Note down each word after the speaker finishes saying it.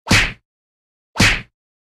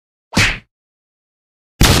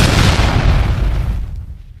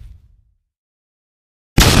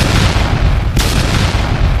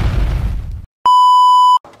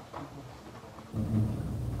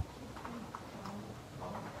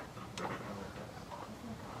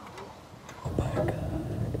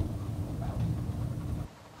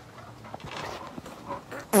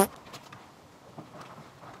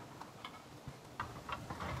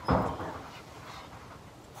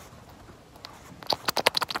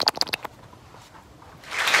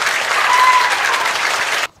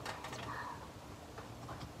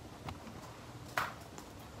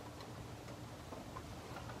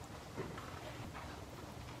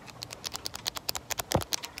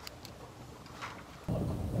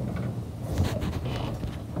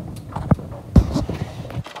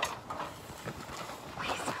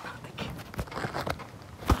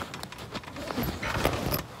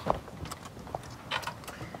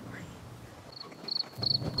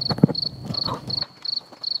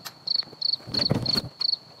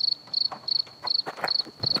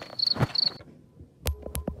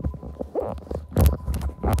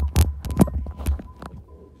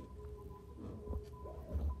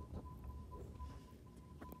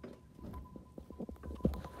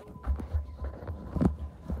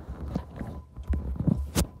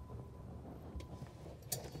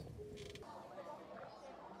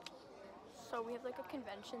So we have like a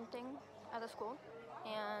convention thing at the school,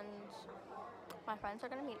 and my friends are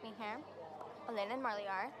gonna meet me here. Alana and Marley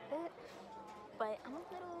are, but I'm a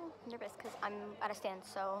little nervous because I'm at a stand.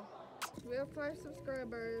 So we have 5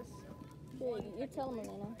 subscribers. hey, you tell them,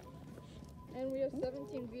 Alana. And we have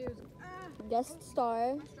 17 views. Guest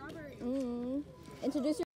star.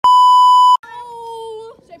 Introduce your.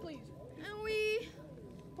 Ow! Say please. Owie.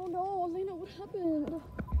 Oh no, Alana, what happened?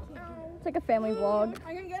 Ow. It's like a family vlog.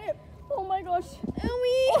 I can get it. Oh my gosh.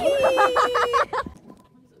 Owie.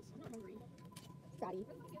 Fatty.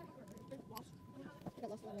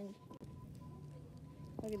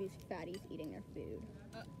 Look at these fatties eating their food.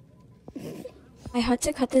 I had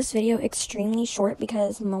to cut this video extremely short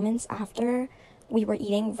because moments after we were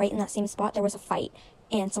eating right in that same spot, there was a fight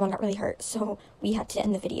and someone got really hurt. So we had to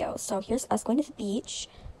end the video. So here's us going to the beach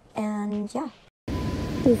and yeah.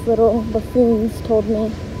 These little buffoons told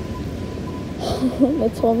me. They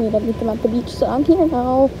told me to meet them at the beach, so I'm here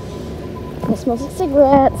now. It smells like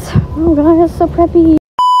cigarettes. Oh guys, so preppy.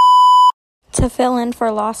 To fill in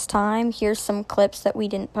for lost time, here's some clips that we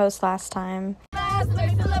didn't post last time.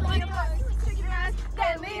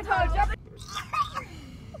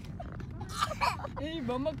 Hey,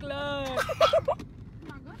 Mama Clark.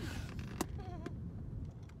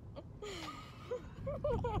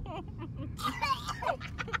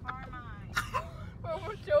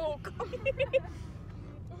 Mama joke.